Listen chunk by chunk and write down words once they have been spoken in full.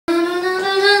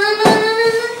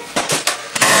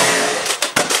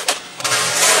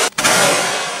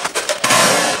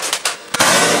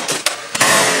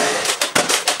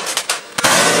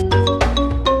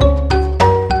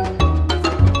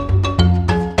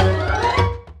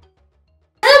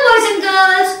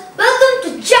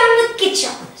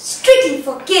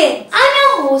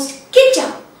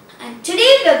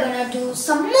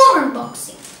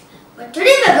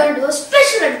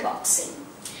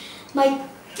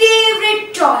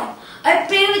favorite toy. I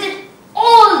play with it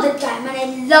all the time and I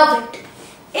love it.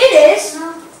 It is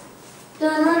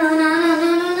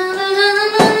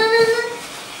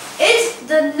it's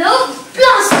the Nerf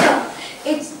Blaster.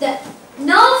 It's the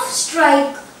Nerf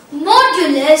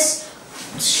Modulus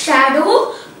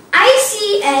Shadow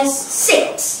ICS-6.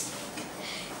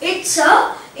 It's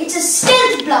a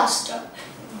stealth blaster.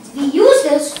 We use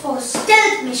this for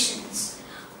stealth missions.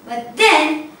 But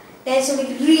then there's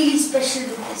something really special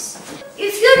with this.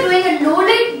 If you're doing a low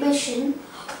light mission,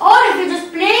 or if you're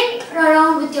just playing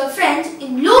around with your friends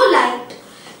in low light,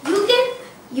 you can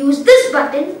use this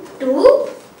button to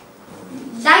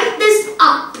light this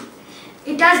up.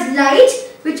 It has light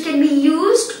which can be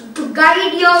used to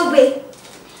guide your way.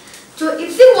 So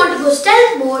if you want to go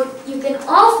stealth mode, you can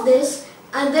off this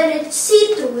and then it's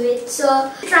see-through. It's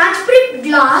a transparent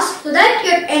glass so that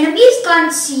your enemies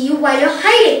can't see you while you're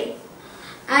hiding.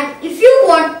 And if you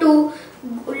want to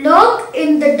lurk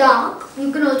in the dark,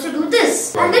 you can also do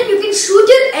this. And then you can shoot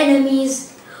your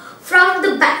enemies from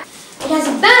the back. It has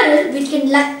a barrel which can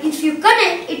light, if you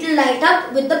connect, it will light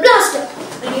up with the blaster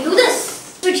when you do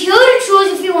this. But here it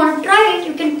shows if you want to try it,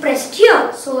 you can press it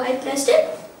here. So I pressed it,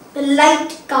 the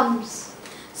light comes.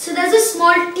 So there's a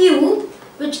small tube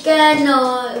which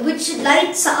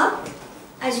lights up,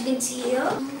 as you can see here.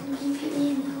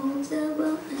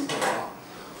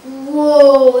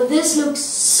 Whoa, this looks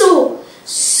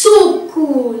so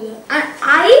cool, and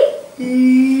I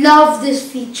love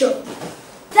this feature.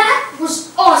 That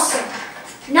was awesome.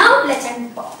 Now let's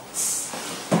unbox.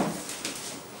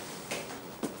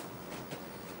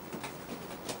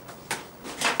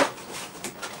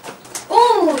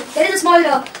 Oh, there is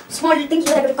a small thing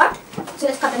here that we cut. So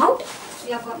let's cut them out. So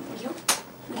we have one here,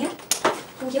 one here,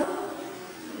 one here.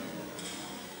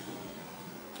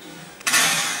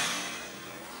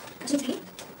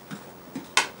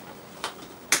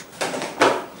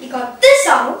 We got this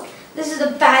out. This is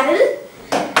the barrel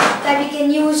that we can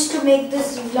use to make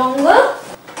this longer. Now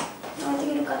I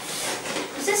think you cut.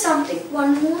 Is there something?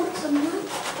 One more somewhere?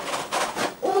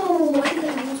 Oh, I think I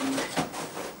know something.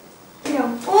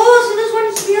 Yeah. Oh, so this one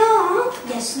is here, huh?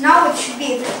 Yes. Now it should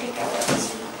be able to take out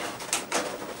easily.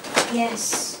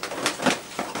 Yes.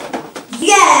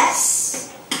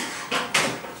 Yes.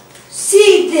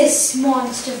 See this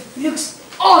monster. Looks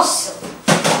awesome.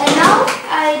 And now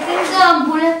I think the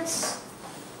bullets,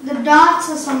 the darts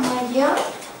are somewhere here.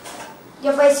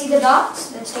 Yep, I see the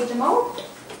darts. Let's take them out.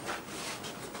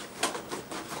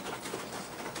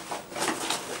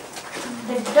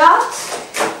 The darts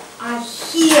are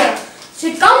here. So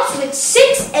it comes with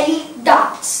 6 LED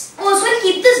darts. Also, I'll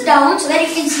keep this down so that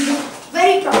you can see it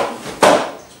very properly.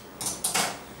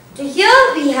 So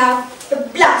here we have the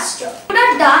blaster. Put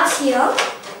our darts here.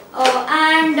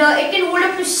 And it can hold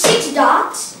up to 6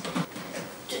 darts.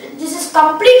 This is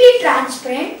completely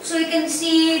transparent, so you can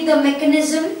see the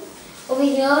mechanism over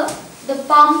here, the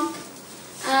pump,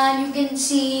 and you can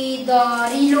see the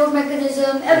reload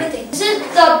mechanism, everything. This is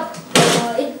the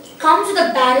it comes with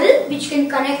a barrel which can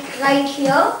connect right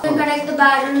here. You can connect the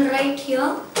barrel right here,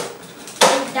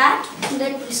 like that, and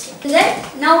then twist it.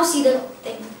 Then now see the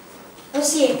thing. Now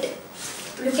see it.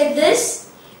 Look at this.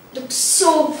 Looks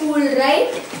so cool,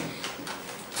 right?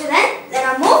 So then there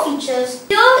are more features.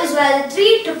 Here is where the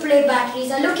 3 AAA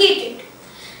batteries are located.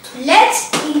 Let's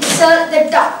insert the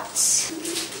darts.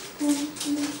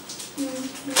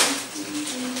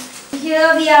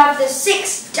 Here we have the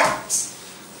 6 darts.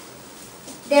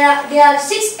 There are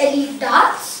 6 LED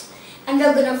darts, and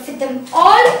we're gonna fit them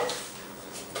all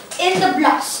in the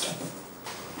blaster.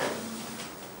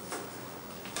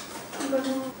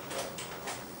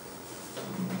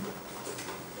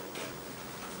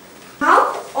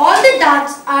 Now all the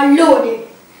darts are loaded.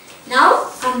 Now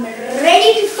I'm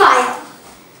ready to fire.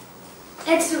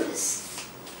 Let's do this.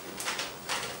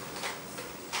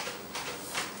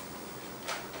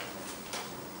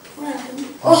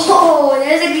 Oh,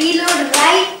 there's a reload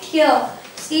right here.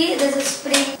 See, there's a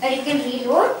spring that you can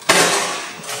reload.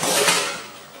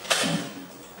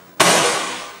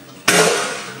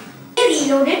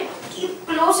 Reload it. Keep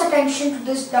close attention to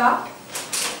this dart.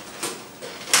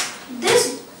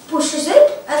 This pushes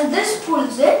it and this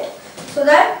pulls it so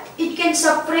that it can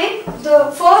separate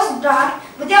the first dart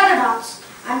with the other darts.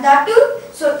 And that too,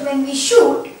 so when we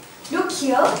shoot, look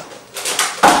here.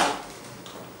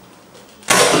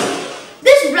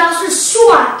 This blaster is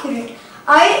so accurate.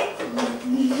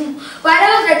 While I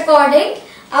was recording,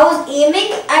 I was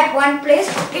aiming at one place,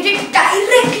 it hit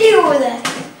directly over there.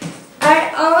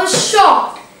 And I was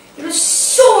shocked. It was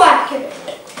so accurate.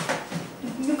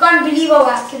 You can't believe how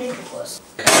accurate it was.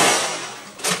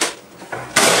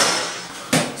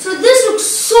 So this looks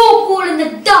so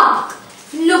the dark.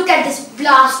 Look at this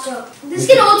blaster. This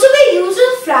can also be used as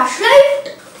a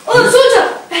flashlight. Oh, soldier,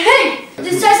 ahead!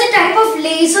 This has a type of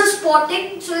laser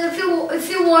spotting. So if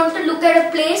you want to look at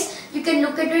a place, you can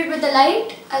look at it with a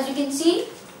light, as you can see.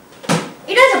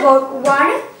 It has about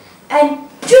 1 and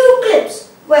 2 clips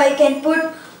where you can put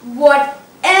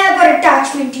whatever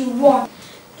attachment you want.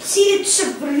 See, it's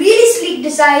a really sleek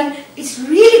design. It's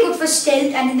really good for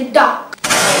stealth and in the dark.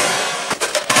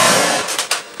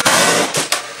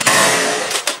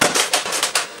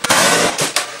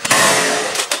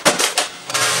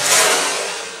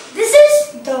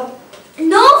 The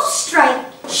Nerf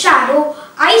Shadow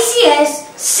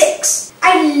ICS-6.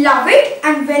 I love it,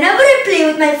 and whenever I play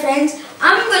with my friends,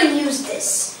 I'm going to use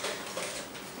this.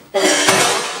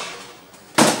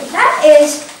 That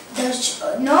is the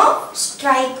Nerf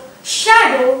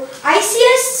Shadow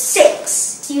ICS-6.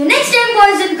 See you next time,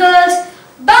 boys and girls.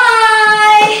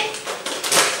 Bye!